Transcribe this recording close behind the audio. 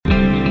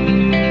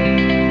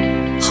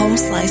Home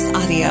Slice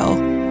Audio.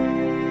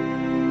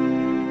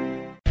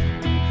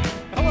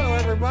 Hello,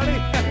 everybody,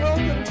 and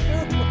welcome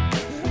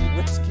to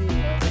Whiskey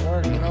at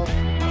Work.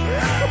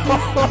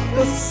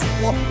 This is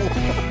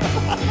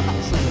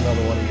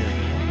another one of your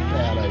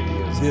bad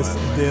ideas.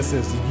 This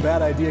is a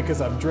bad idea because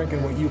I'm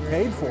drinking what you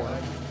paid for.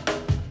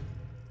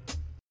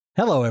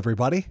 Hello,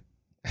 everybody.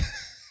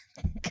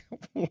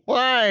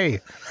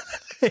 Why?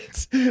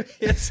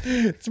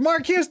 It's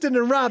Mark Houston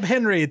and Rob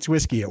Henry. It's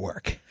Whiskey at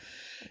Work.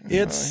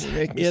 You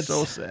make me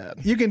so sad.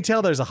 You can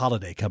tell there's a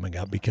holiday coming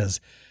up because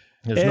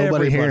There's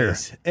nobody here.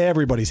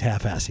 Everybody's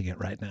half-assing it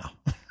right now,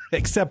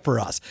 except for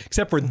us.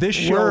 Except for this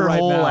show We're right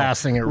now. We're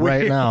whole-assing it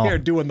right now. We're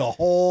doing the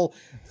whole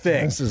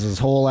thing. This is as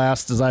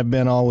whole-assed as I've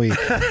been all week.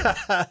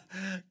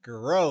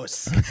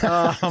 Gross.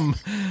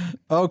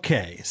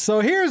 Okay, so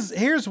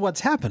here's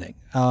what's happening.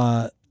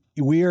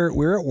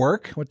 We're at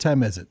work. What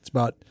time is it? It's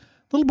about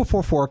a little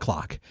before 4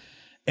 o'clock.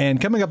 And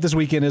coming up this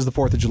weekend is the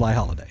 4th of July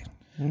holiday.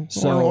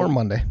 Or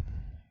Monday.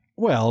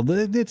 Well,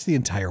 it's the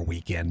entire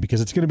weekend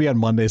because it's going to be on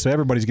Monday. So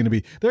they're going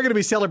to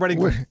be celebrating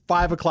from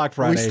 5 o'clock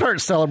Friday. We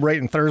start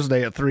celebrating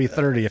Thursday at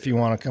 3:30 if you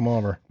want to come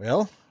over.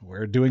 Well,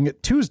 we're doing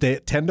it Tuesday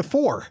at 10 to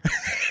 4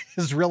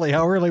 is really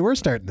how early we're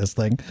starting this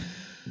thing.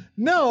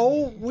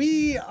 No,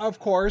 we, of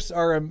course,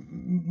 are a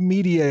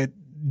media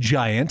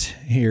giant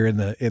here in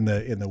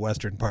the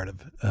western part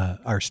of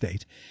our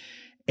state.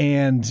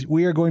 And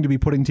we are going to be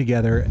putting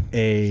together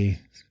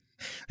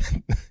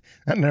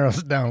That narrows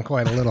it down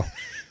quite a little.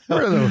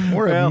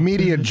 We're a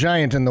media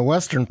giant in the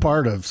western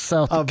part of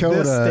South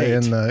Dakota,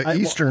 in the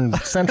eastern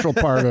central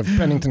part of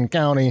Pennington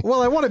County.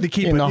 Well, I wanted to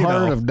keep in it the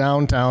heart of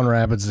downtown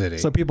Rapid City,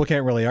 so people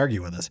can't really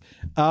argue with us.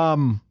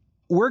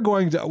 We're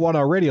going to on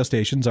our radio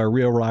stations, our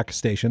Real Rock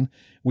station.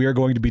 We are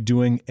going to be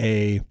doing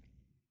a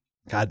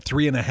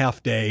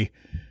 3.5 day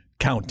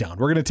countdown.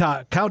 We're going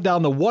to count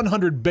down the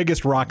 100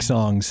 biggest rock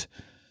songs.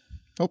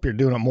 Hope you're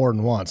doing it more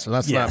than once. So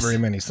that's not very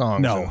many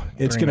songs. No,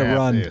 it's going to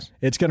run. Days.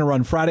 It's going to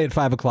run Friday at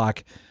 5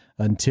 o'clock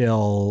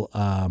until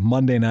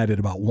Monday night at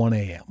about 1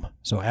 a.m.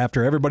 So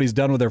after everybody's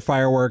done with their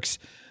fireworks,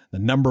 the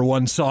number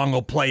one song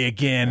will play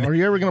again. Are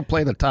you ever going to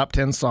play the top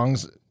 10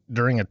 songs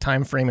during a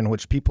time frame in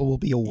which people will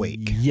be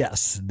awake?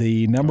 Yes,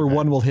 the number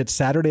one will hit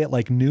Saturday at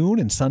like noon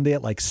and Sunday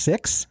at like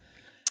 6.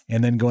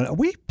 And then going,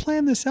 we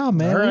planned this out,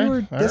 man. All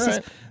right,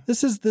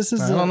 This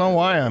is. I don't know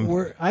why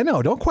I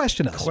know. Don't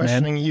question us,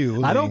 questioning man.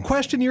 you. I don't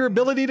question your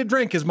ability to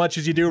drink as much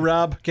as you do,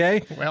 Rob.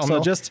 Okay.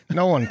 Well, so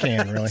no one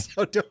can really.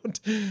 So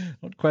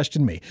don't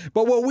question me.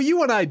 But what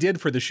you and I did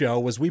for the show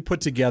was we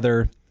put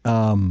together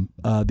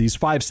these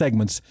 5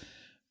 segments,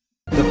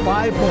 the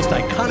 5 most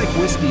iconic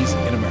whiskeys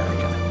in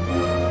America.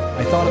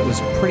 I thought it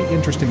was pretty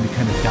interesting to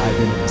kind of dive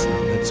into this a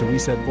little bit. So we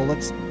said, well,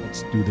 let's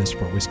do this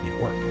for Whiskey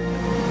at Work.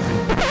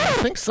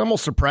 I think some will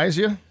surprise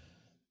you.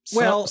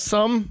 Well,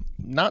 some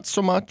not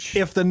so much.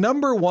 If the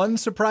number one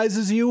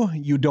surprises you,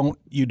 you don't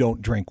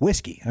drink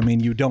whiskey. I mean,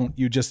 you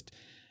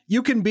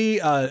can be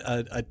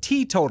a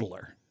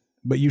teetotaler,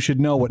 but you should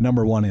know what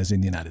number one is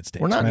in the United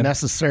States. We're not right?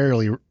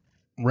 necessarily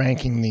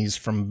ranking these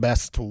from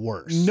best to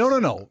worst.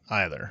 No.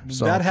 Either.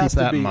 So that has keep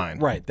to that be in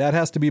mind. Right. That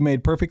has to be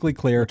made perfectly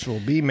clear. Which will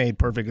be made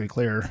perfectly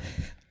clear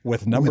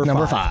with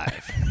number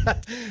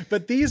 5.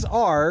 But these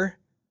are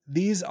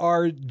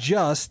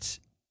just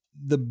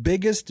the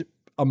biggest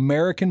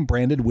American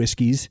branded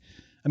whiskeys.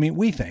 I mean,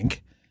 we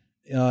think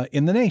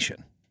in the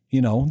nation.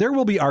 You know, there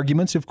will be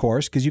arguments, of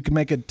course, because you can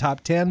make a top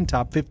 10,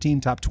 top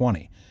 15, top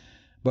 20.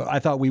 But I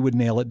thought we would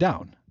narrow it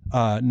down,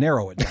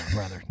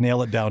 rather.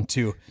 Nail it down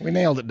to. We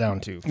nailed it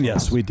down too.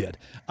 Yes, we did.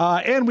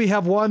 And we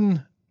have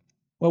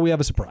we have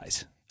a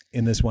surprise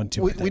in this one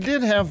too. We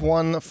did have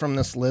one from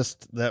this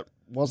list that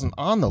wasn't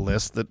on the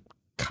list that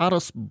caught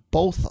us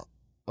both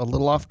a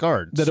little off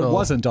guard. It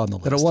wasn't on the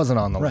list. That it wasn't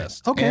on the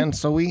list. Okay. And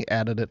so we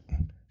added it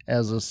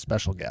as a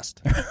special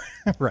guest.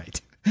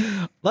 Right.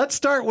 Let's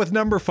start with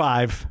number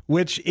 5,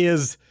 which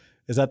is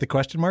that the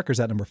question mark or is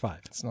that number 5?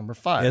 It's number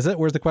 5. Is it?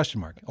 Where's the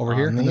question mark? Over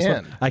here? On the this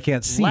end. one? I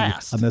can't see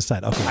Last. on this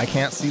side. Okay. I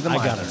can't see them I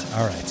got either. it.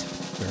 All right.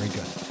 Very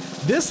good.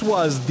 This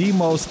was the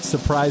most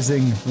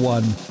surprising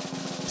one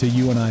to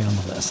you and I on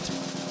the list.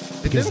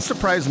 It didn't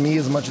surprise me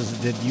as much as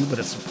it did you, but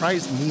it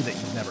surprised me that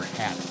you've never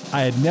had it.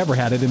 I had never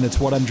had it, and it's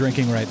what I'm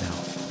drinking right now.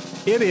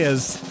 It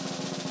is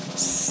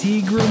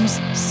Seagram's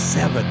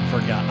 7, for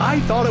God. I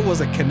thought it was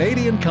a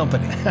Canadian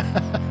company.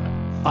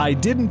 I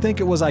didn't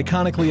think it was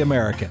iconically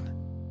American.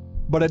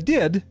 But it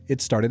did. It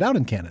started out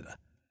in Canada.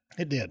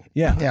 It did.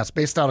 Yeah. Yeah, it's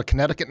based out of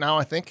Connecticut now,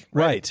 I think.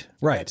 Right.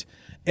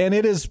 And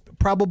it is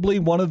probably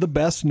one of the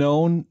best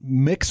known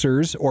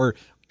mixers or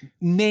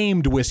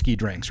named whiskey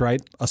drinks,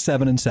 right? A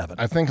 7 and 7.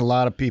 I think a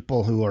lot of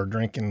people who are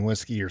drinking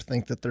whiskey or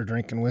think that they're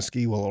drinking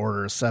whiskey will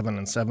order a 7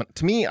 and 7.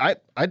 To me, I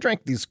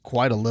drank these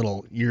quite a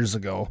little years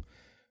ago.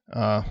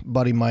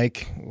 Buddy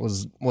Mike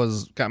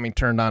got me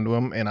turned on to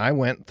him, and I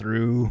went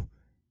through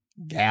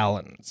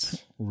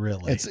gallons.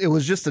 Really? It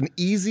was just an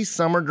easy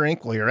summer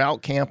drink while you're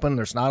out camping.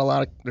 There's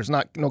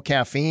no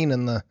caffeine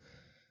in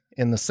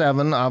the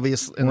 7,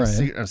 obviously, in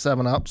the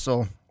 7 Up,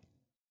 so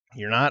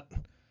you're not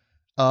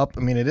up.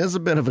 I mean, it is a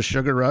bit of a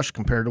sugar rush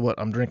compared to what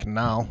I'm drinking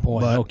now.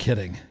 Boy, no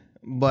kidding.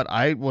 But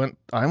I went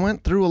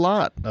through a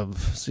lot of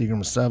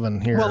Seagram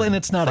 7 here. Well, and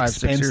it's not 5-6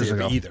 years expensive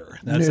ago. either.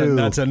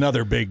 That's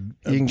another big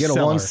You can get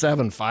seller. a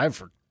 175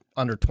 for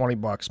under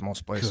 $20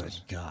 most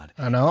places. Good God.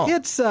 I know.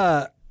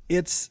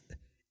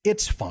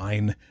 It's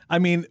fine. I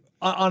mean,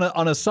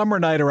 on a summer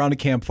night around a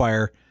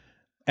campfire,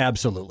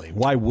 absolutely.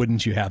 Why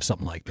wouldn't you have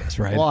something like this,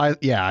 right? Well,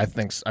 I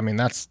think so. I mean,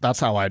 that's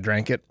how I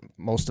drank it,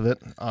 most of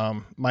it.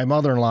 My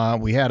mother-in-law,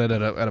 we had it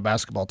at a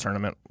basketball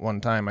tournament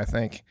one time, I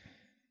think,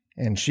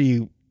 and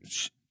she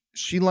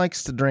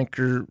likes to drink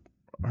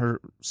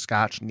her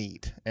scotch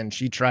neat, and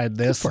she tried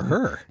this for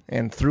her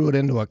and threw it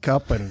into a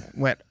cup and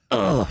went,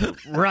 ugh,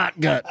 rot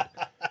gut.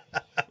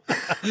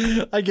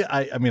 I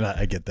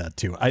get that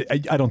too. I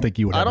don't think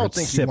you would. I ever don't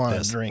think sip you want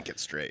this. to drink it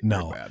straight.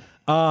 No. Very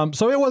bad.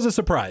 So it was a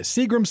surprise.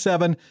 Seagram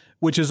 7,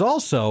 which is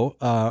also,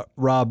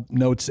 Rob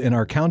notes in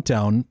our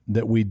countdown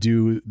that we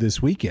do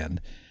this weekend,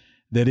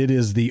 that it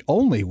is the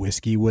only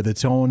whiskey with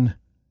its own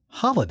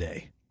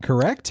holiday.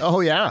 Correct?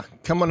 Oh yeah,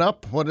 coming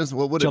up. What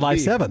would July it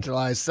be? 7th.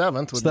 July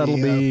 7th would that'll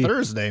be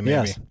Thursday, maybe.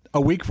 Yes, a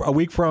week from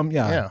week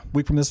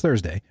from this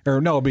Thursday, or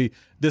no, it'll be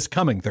this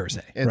coming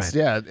Thursday. It's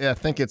right? I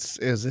think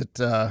is it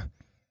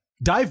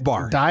Dive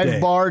Bar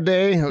Bar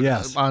Day?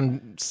 Yes.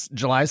 On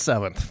July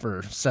 7th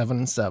for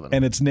 7/7,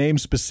 and it's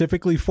named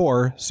specifically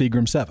for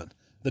Seagram 7,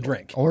 the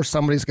drink. or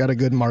somebody's got a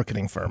good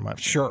marketing firm. I'm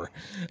Sure.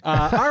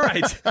 All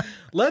right,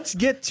 let's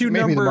get to Maybe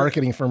number. the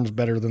marketing firm's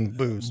better than the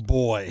booze.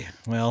 Boy,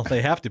 well,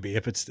 they have to be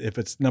if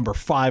it's number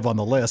 5 on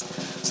the list.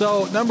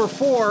 So number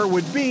 4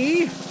 would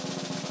be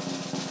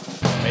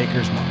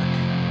Maker's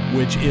Mark,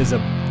 which is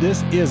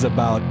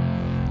about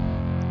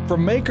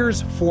from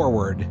Maker's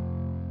forward,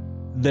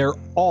 they're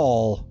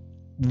all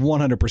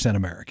 100%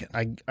 American.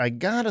 I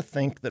gotta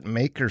think that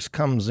Maker's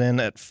comes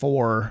in at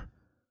 4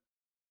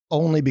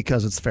 only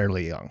because it's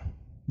fairly young.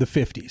 The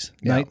 50s,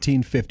 Yeah.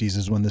 1950s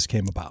is when this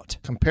came about.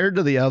 Compared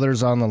to the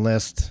others on the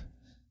list,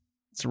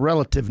 it's a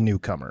relative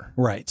newcomer.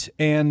 Right.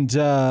 And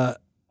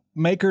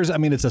Maker's, I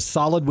mean, it's a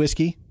solid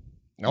whiskey.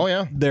 Oh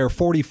yeah. Their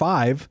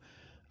 45,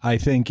 I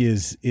think,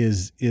 is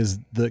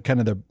the kind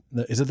of the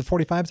is it the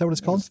 45? Is that what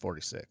it's called? It's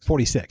 46.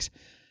 46.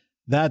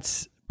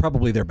 That's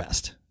probably their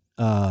best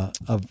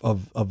of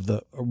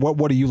the.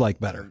 What do you like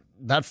better?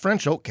 That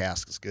French oak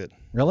cask is good.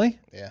 Really?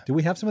 Yeah. Do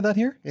we have some of that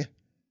here? Yeah.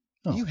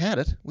 Oh. You had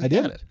it. I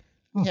did? Had it.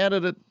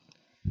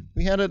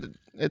 We had it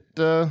at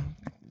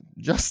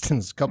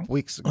Justin's a couple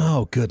weeks ago.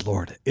 Oh, good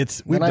Lord!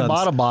 Then I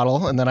bought a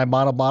bottle, and then I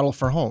bought a bottle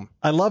for home.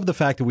 I love the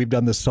fact that we've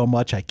done this so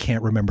much. I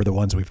can't remember the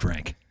ones we've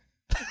drank.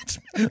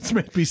 It's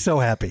made me so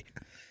happy.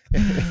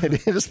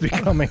 It is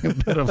becoming a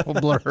bit of a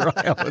blur.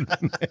 I would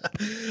admit.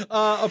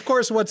 Of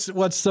course,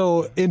 what's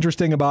so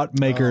interesting about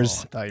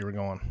Maker's? I thought you were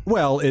going.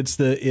 Well, it's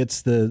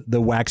the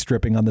wax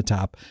dripping on the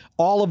top.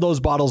 All of those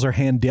bottles are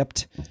hand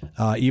dipped,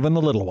 even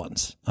the little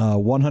ones.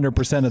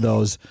 100% of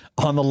those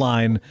on the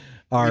line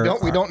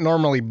are. We don't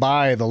normally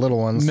buy the little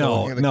ones.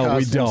 No, so no,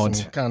 we some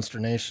don't.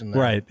 Consternation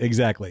there. Right,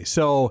 exactly.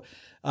 So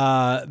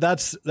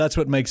that's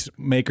what makes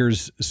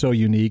Maker's so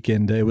unique.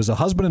 And it was a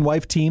husband and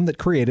wife team that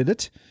created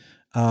it.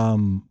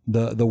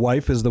 The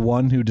wife is the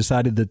one who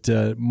decided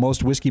that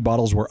most whiskey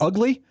bottles were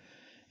ugly,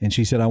 and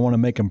she said, "I want to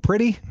make them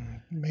pretty."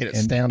 Made it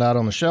stand out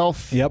on the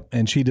shelf. Yep,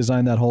 and she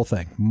designed that whole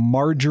thing.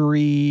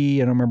 Marjorie,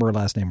 I don't remember her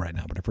last name right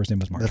now, but her first name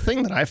was Marjorie. The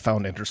thing that I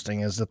found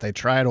interesting is that they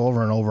tried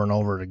over and over and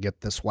over to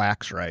get this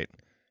wax right.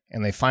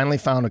 And they finally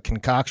found a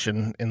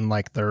concoction in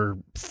like their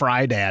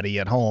fry daddy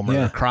at home or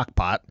their crock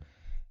pot.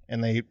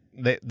 And the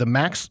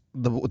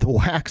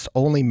wax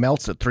only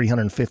melts at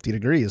 350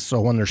 degrees. So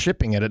when they're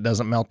shipping it, it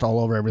doesn't melt all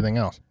over everything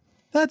else.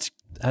 That's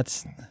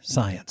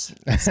science.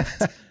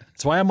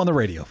 That's why I'm on the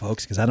radio,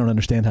 folks, because I don't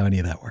understand how any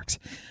of that works.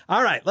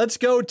 All right, let's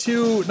go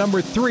to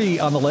number 3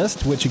 on the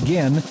list, which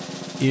again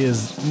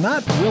is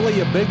not really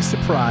a big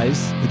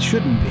surprise. It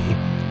shouldn't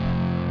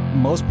be.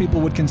 Most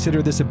people would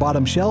consider this a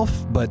bottom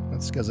shelf, but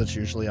That's because it's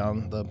usually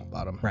on the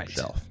bottom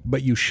shelf.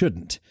 But you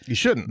shouldn't. You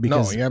shouldn't.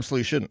 Because No, you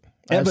absolutely shouldn't.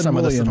 I have Evan some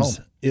of this at Williams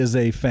home. is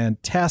a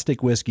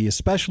fantastic whiskey,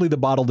 especially the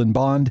bottled in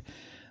bond.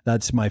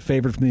 That's my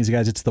favorite from these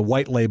guys. It's the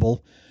white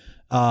label.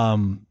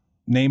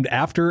 Named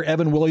after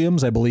Evan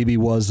Williams. I believe he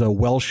was a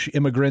Welsh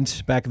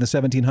immigrant back in the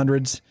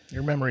 1700s.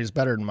 Your memory is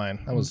better than mine.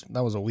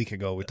 That was a week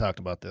ago we talked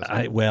about this.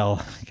 I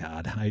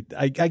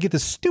get the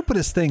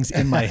stupidest things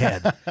in my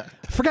head. I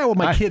forgot what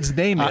my kid's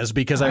name is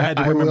because I had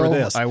to remember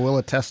this. I will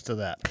attest to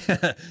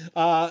that.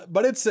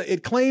 But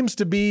it claims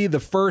to be the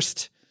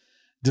first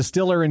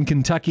distiller in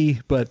Kentucky,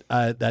 but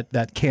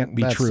that can't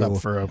be That's true.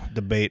 up for a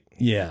debate.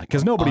 Yeah,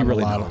 because nobody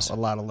really knows. A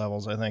lot of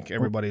levels. I think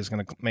everybody's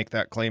going to make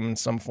that claim in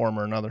some form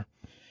or another.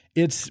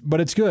 But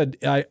it's good.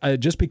 I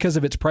just because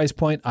of its price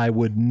point, I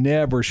would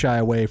never shy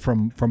away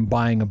from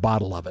buying a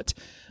bottle of it.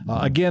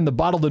 Again, the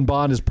bottled in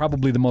bond is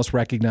probably the most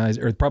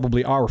recognized, or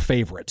probably our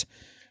favorite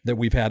that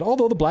we've had.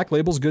 Although the black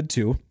label's good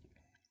too.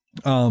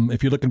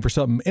 If you're looking for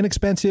something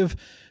inexpensive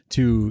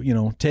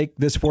to take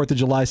this 4th of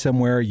July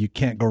somewhere, you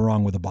can't go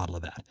wrong with a bottle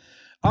of that.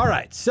 All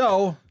right,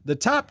 so the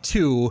top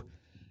 2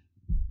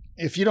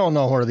 If you don't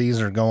know where these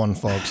are going,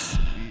 folks,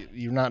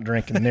 you're not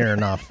drinking near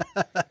enough.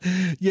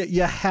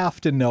 You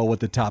have to know what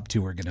the top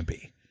two are going to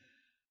be.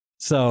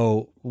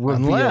 So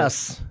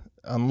unless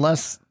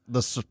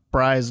the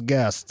surprise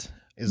guest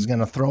is going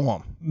to throw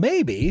them.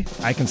 Maybe.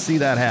 I can see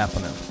that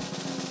happening.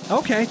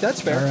 Okay,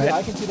 that's fair. All right. Yeah,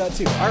 I can see that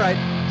too. All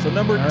right. So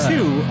number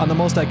two on the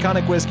most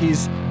iconic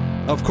whiskeys,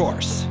 of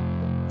course,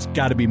 it's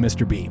got to be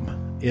Mr.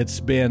 Beam. It's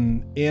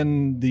been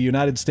in the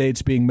United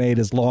States being made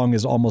as long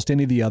as almost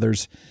any of the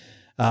others.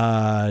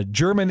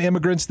 German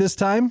immigrants this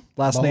time,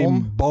 last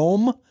name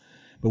Bohm.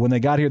 But when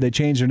they got here, they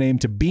changed their name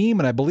to Beam,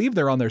 and I believe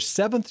they're on their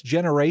 7th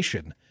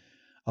generation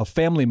of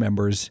family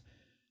members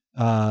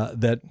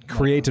that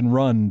create and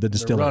run the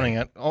distillery. They're running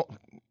it. Oh,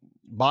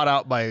 bought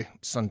out by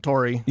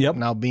Suntory. Yep.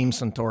 Now Beam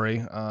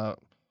Suntory.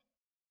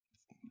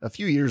 A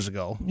few years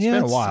ago. It's Yeah,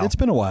 been a while. It's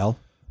been a while.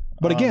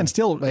 But again,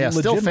 still still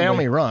legitimately-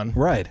 family run.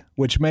 Right,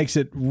 which makes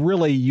it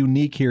really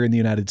unique here in the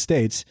United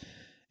States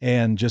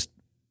and just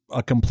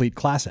a complete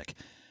classic.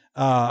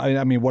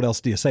 I mean, what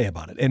else do you say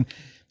about it? And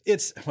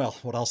it's, well,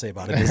 what I'll say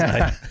about it is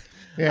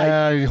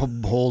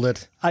Hold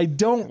it. I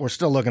don't We're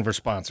still looking for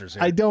sponsors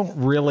here. I don't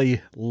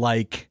really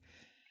like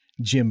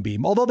Jim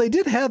Beam. Although they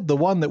did have the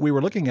one that we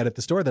were looking at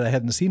the store that I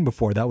hadn't seen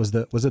before. That was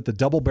it the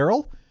double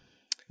barrel?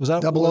 Was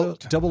that Double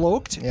oaked. Double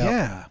oaked? Yep.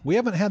 Yeah. We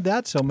haven't had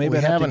that, so maybe we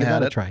I have to haven't give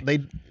had that a it. try.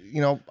 They,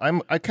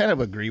 I kind of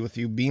agree with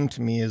you. Beam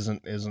to me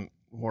isn't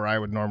where I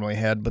would normally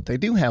head, but they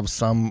do have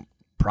some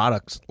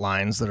product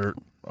lines that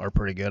are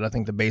pretty good. I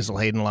think the Basil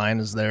Hayden line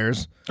is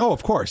theirs. Oh,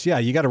 of course. Yeah,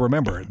 you got to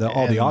remember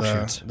all the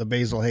offshoots. The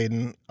Basil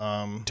Hayden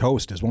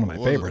Toast is one of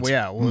my favorites.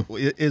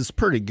 it is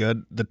pretty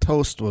good. The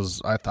toast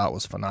I thought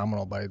was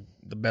phenomenal. By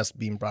the best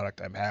Beam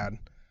product I've had.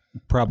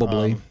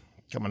 Probably.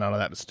 Coming out of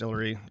that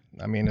distillery.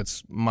 I mean,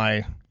 it's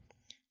my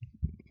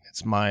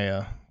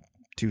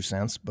 2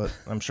 cents, but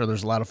I'm sure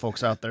there's a lot of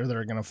folks out there that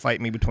are going to fight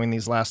me between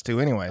these last two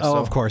anyway. Oh,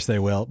 of course they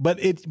will. But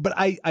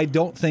I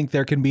don't think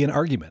there can be an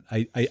argument.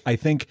 I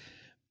think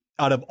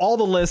out of all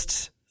the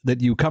lists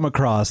that you come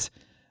across,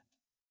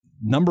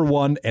 number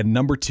 1 and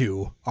number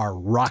 2 are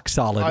rock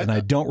solid, and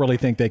I don't really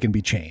think they can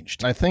be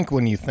changed. I think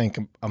when you think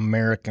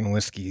American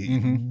whiskey,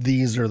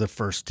 these are the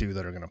first two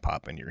that are going to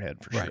pop in your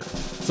head for sure.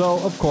 So,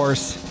 of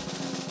course,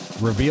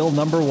 reveal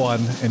number 1,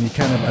 and I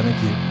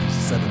think you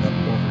set it up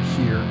over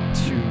here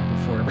too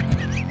before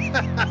everybody.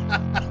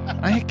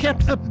 I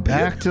kept the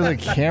back to the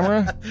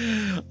camera.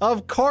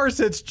 Of course,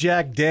 it's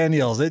Jack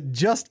Daniels. It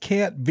just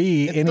can't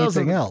be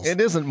anything else. It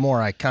isn't more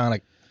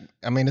iconic.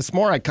 I mean, it's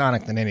more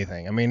iconic than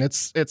anything. I mean,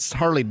 it's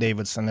Harley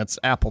Davidson. It's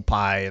apple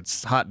pie.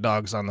 It's hot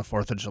dogs on the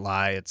 4th of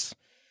July.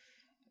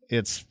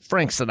 It's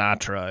Frank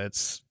Sinatra.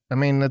 It's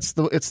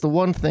the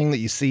one thing that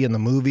you see in the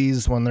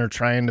movies when they're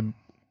trying to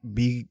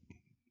be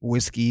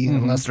whiskey,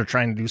 unless they're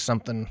trying to do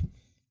something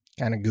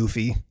kind of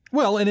goofy.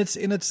 Well, and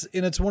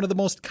it's one of the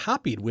most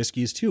copied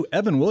whiskeys too.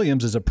 Evan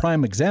Williams is a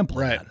prime example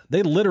of that.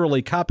 They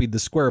literally copied the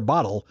square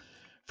bottle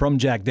from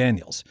Jack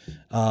Daniels.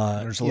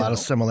 There's a lot of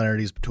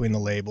similarities between the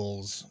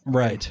labels.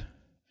 Right.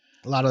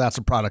 A lot of that's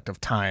a product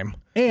of time.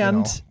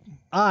 And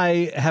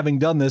I, having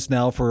done this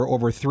now for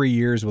over 3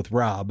 years with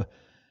Rob,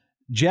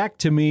 Jack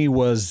to me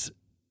was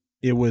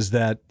it was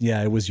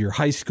your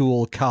high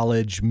school,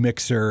 college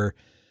mixer.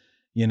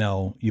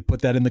 You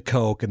put that in the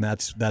Coke and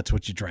that's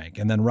what you drank.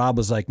 And then Rob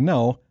was like,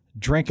 no,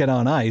 drink it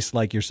on ice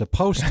like you're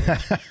supposed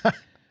to.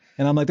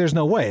 And I'm like, there's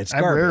no way. It's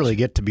garbage. I rarely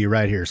get to be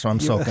right here, so I'm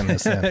soaking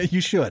this in. You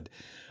should.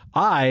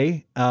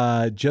 I,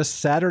 just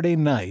Saturday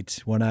night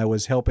when I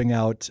was helping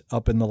out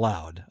up at the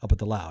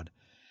Loud,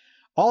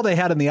 all they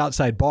had in the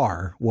outside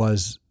bar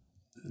was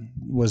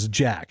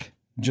Jack.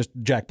 Just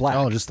Jack Black.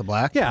 Oh, just the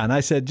black? Yeah, and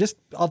I said,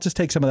 I'll just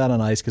take some of that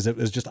on ice because it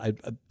was just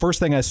first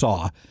thing I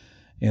saw.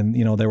 And,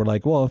 they were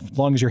like, well, as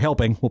long as you're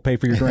helping, we'll pay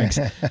for your drinks.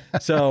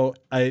 So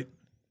I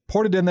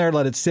poured it in there,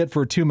 let it sit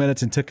for 2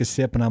 minutes and took a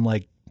sip. And I'm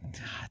like,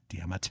 God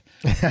damn it.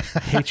 I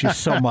hate you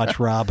so much,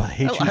 Rob. I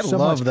hate you so much. I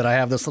love that I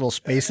have this little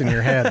space in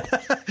your head.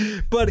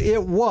 But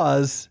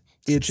it's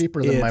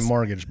cheaper than my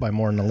mortgage by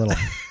more than a little.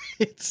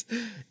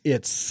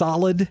 It's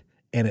solid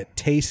and it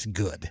tastes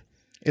good.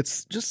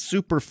 It's just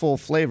super full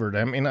flavored.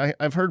 I mean,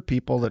 I've heard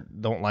people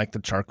that don't like the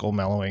charcoal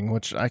mellowing,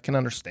 which I can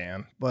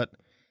understand, but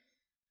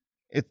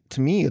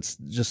to me, it's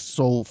just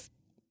so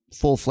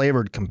full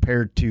flavored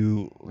compared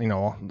to,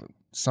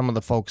 some of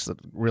the folks that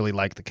really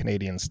like the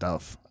Canadian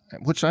stuff,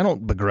 which I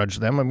don't begrudge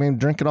them. I mean,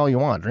 drink it all you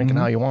want, drink it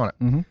how you want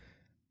it. Mm-hmm.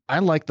 I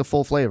like the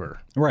full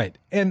flavor. Right.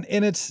 And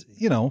it's,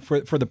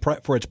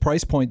 for its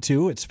price point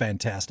too, it's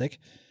fantastic.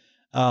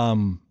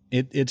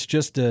 It's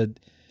just in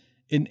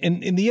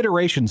the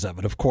iterations of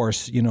it, of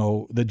course,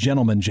 the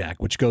Gentleman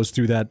Jack, which goes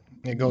through that.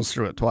 It goes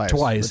through it twice.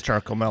 The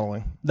charcoal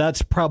mellowing.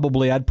 That's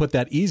probably, I'd put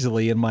that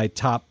easily in my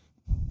top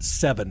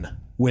 7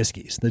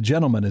 whiskeys. The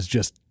Gentleman is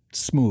just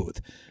smooth.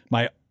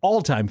 My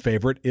all-time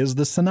favorite is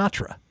the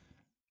Sinatra.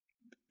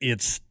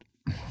 It's,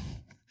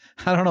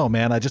 I don't know,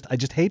 man. I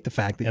just hate the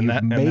fact that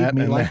you've made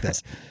me like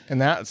this.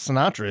 And that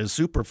Sinatra is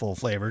super full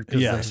flavored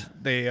because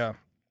they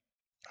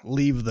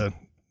leave the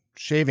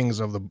shavings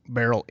of the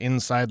barrel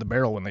inside the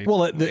barrel when they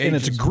and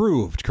it's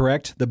grooved,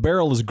 correct? The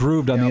barrel is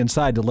grooved on the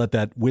inside to let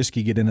that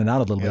whiskey get in and out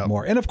a little bit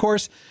more. And of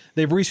course,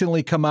 they've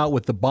recently come out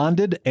with the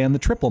bonded and the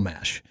triple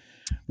mash,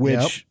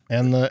 which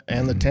and the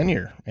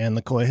 10-year and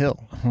the Coy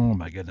Hill. Oh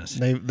my goodness,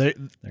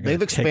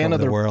 they've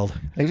expanded their world.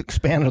 They've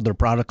expanded their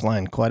product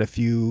line with quite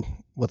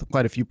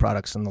a few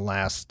products in the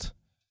last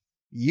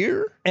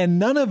year, and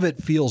none of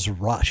it feels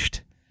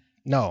rushed.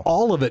 No,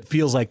 all of it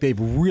feels like they've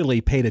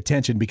really paid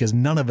attention because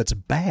none of it's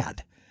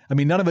bad. I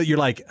mean, none of it, you're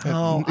like,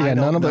 oh, yeah,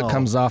 none of know. it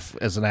comes off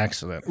as an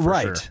accident.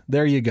 Right. Sure.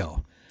 There you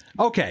go.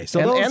 Okay. So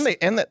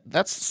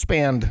that's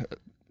spanned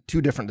 2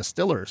 different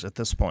distillers at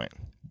this point.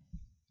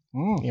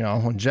 You know,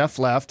 when Jeff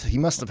left, he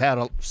must have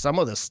had some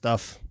of this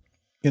stuff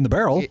in the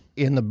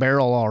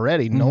barrel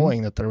already,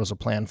 knowing that there was a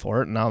plan for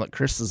it. And now that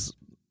Chris is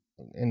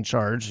in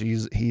charge,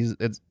 he's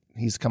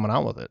coming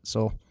out with it.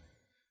 So,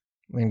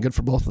 I mean, good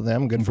for both of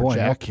them. Good for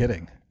Jack. No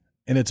kidding.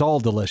 And it's all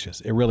delicious.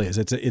 It really is.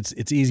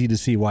 It's easy to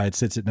see why it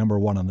sits at number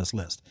 1 on this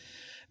list.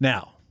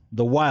 Now,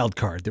 the wild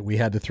card that we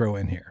had to throw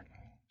in here.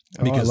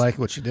 Because I like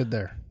what you did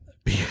there.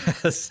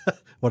 Because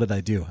what did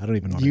I do? I don't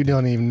even know. You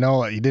don't even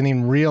know it. You didn't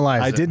even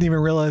realize it. I didn't even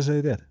realize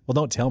I did. Well,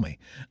 don't tell me.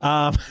 You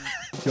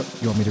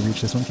want me to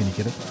reach this one? Can you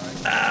get it?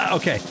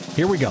 Okay,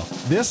 here we go.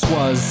 This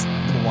was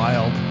the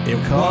wild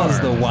It card. Was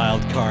the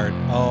wild card.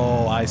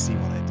 Oh, I see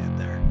what I did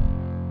there.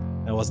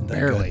 That wasn't that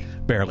Barely.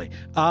 good. Barely.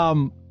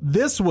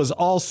 This was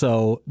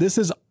also, I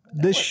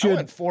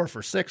went 4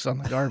 for 6 on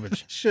the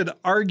garbage. should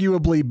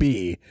arguably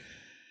be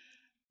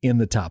in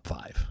the top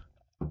 5.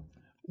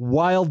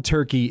 Wild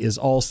Turkey is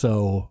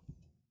also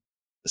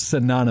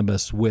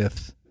synonymous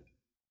with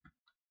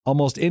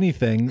almost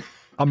anything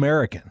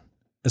American,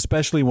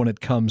 especially when it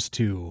comes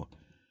to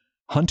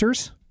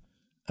hunters,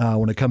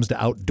 when it comes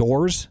to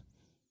outdoors.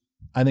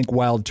 I think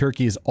Wild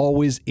Turkey is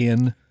always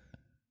in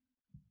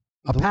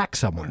a pack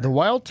somewhere. The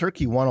Wild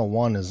Turkey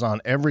 101 is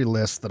on every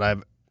list that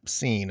I've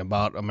seen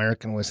about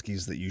American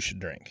whiskeys that you should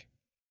drink.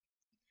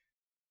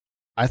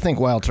 I think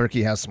Wild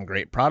Turkey has some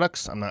great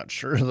products. I'm not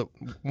sure that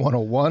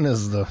 101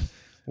 is the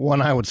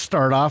one I would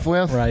start off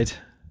with. Right.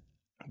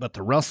 But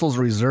the Russell's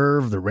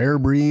Reserve, the Rare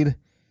Breed.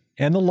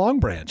 And the Long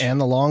Branch.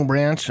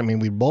 I mean,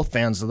 we're both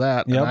fans of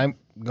that. Yep. And I'm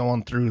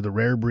going through the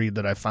Rare Breed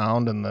that I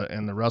found and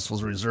the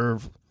Russell's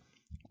Reserve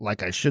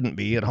like I shouldn't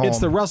be at home. It's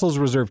the Russell's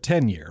Reserve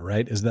 10-year,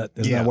 right? Is that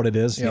what it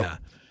is? Yep. Yeah.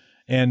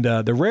 And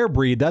the Rare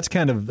Breed,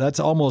 that's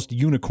almost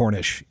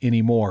unicornish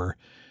anymore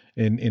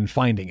in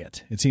finding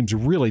it. It seems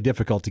really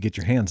difficult to get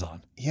your hands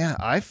on. Yeah,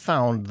 I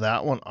found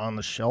that one on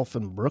the shelf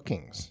in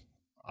Brookings,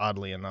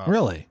 oddly enough.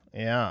 Really?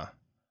 Yeah.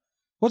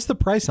 What's the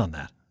price on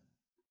that?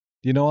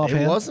 Do you know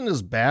offhand? It wasn't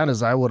as bad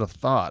as I would have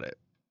thought.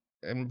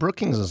 And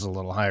Brookings is a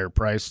little higher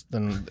priced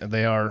than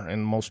they are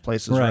in most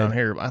places around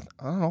here. I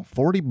don't know,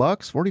 $40,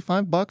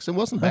 $45. It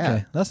wasn't bad.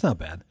 Okay, that's not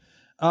bad.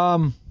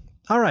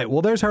 All right,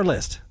 well, there's our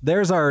list.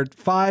 There's our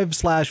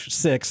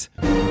 5/6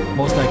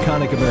 most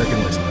iconic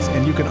American whiskeys.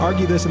 And you can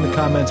argue this in the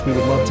comments. We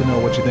would love to know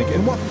what you think.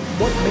 And what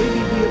maybe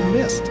we have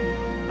missed.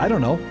 I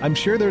don't know. I'm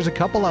sure there's a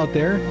couple out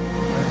there.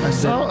 I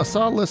saw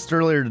a list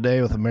earlier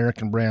today with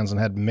American brands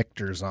and had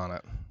Michter's on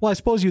it. Well, I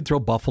suppose you'd throw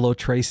Buffalo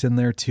Trace in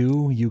there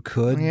too. You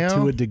could,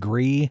 to a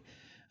degree.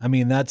 I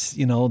mean, that's,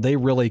 they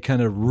really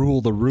kind of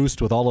rule the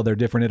roost with all of their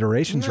different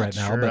iterations right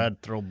now. But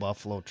I'd throw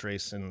Buffalo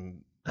Trace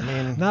in. I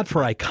mean, not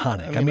for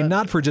iconic. I mean,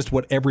 not for just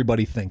what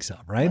everybody thinks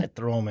of, right? I'd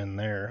throw them in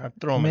there. I'd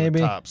throw them in the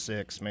top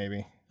 6,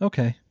 maybe.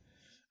 Okay.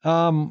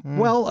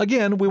 Well,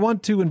 again, we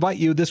want to invite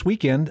you this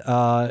weekend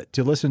to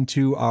listen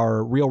to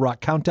our Real Rock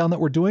Countdown that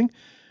we're doing.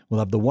 We'll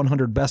have the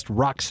 100 best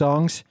rock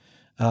songs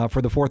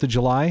for the 4th of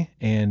July,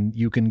 and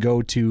you can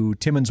go to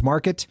Timmins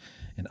Market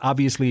and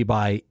obviously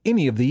buy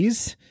any of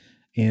these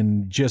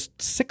in just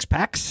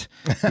 6-packs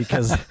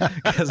because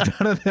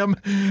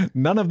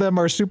none of them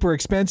are super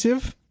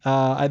expensive.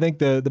 I think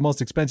the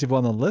most expensive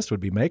one on the list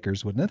would be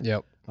Makers, wouldn't it?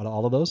 Yep. Out of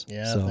all of those?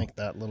 Yeah, I think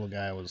that little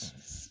guy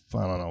was,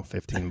 I don't know,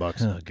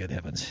 $15. Oh, good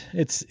heavens.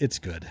 It's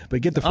good.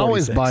 But get the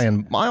 46. I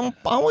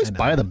always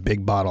buy the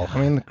big bottle. I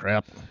mean, the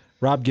crap.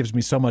 Rob gives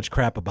me so much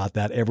crap about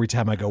that every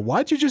time I go,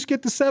 why'd you just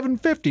get the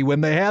 750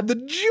 when they had the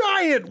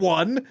giant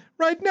one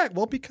right next?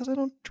 Well, because I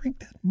don't drink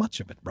that much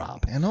of it,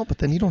 Rob. I know, but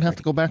then you don't have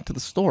to go back to the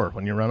store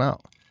when you run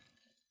out.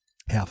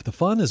 Half the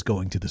fun is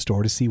going to the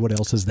store to see what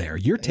else is there.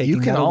 You're taking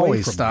You can that away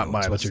always from stop you, by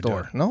is the what you're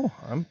store. doing. No,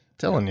 I'm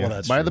telling you.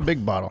 that's Buy true. the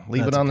big bottle.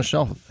 Leave That's it on the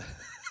shelf.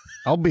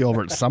 I'll be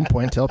over at some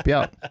point to help you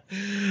out.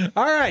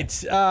 All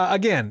right.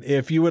 Again,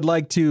 if you would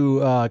like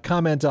to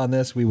comment on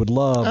this, we would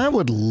love. I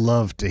would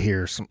love to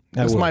hear some.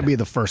 This might be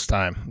the first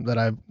time that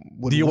I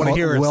would. Do you want to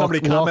hear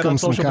somebody comment on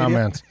social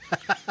media?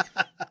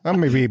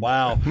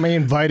 I may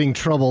inviting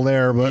trouble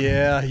there, but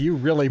yeah, you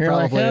really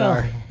probably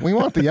are. We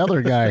want the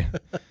other guy.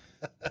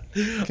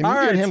 Can you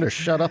get him to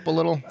shut up a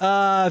little?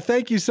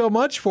 Thank you so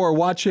much for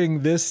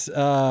watching this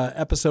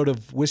episode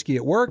of Whiskey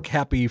at Work.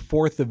 Happy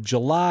 4th of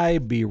July.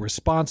 Be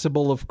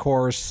responsible, of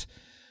course.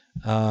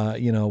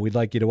 We'd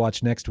like you to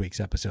watch next week's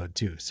episode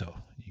too, so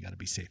you got to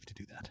be safe to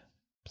do that,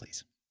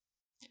 please.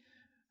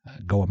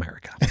 Go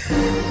America.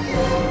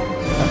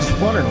 I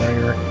was wondering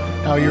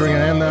how you were going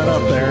to end that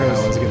up there.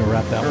 I was going to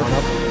wrap that one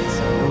up.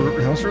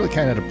 So. That was really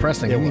kind of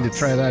depressing. You need to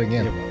try that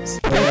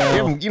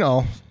again. You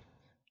know.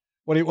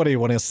 What do you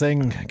want to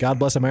sing? God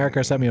Bless America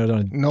or something? You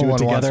know, no do it one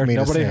together? wants me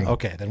Nobody? to sing.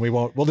 Okay, then we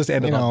won't. We'll just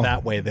end it up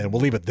that way. Then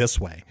we'll leave it this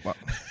way. Well,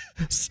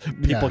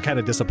 People kind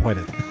of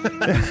disappointed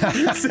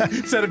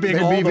instead of being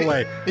all the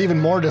way. Even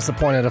more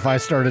disappointed if I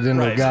started in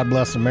with God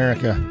Bless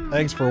America.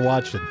 Thanks for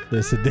watching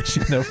this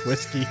edition of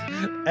Whiskey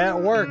at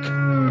Work.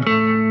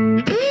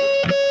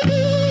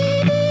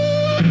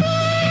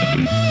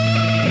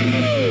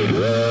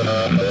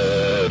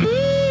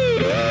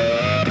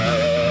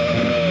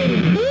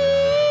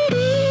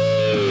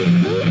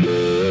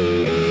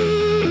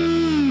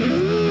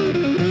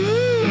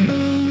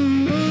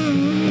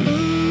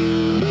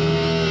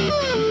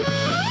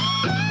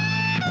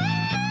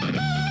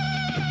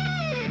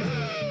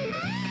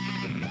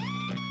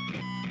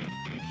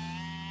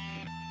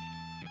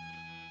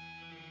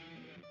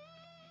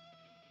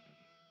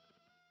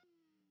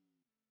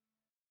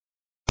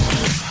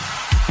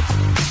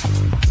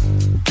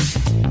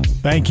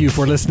 Thank you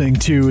for listening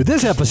to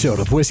this episode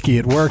of Whiskey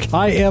at Work.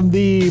 I am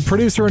the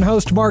producer and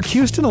host, Mark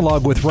Houston,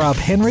 along with Rob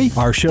Henry.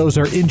 Our shows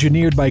are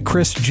engineered by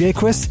Chris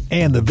Jaquist,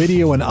 and the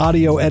video and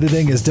audio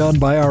editing is done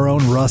by our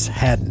own Russ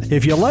Haddon.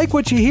 If you like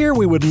what you hear,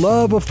 we would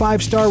love a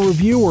 5-star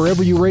review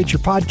wherever you rate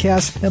your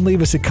podcast, and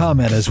leave us a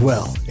comment as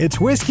well. It's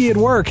Whiskey at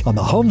Work on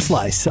the Home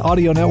Slice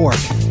Audio Network.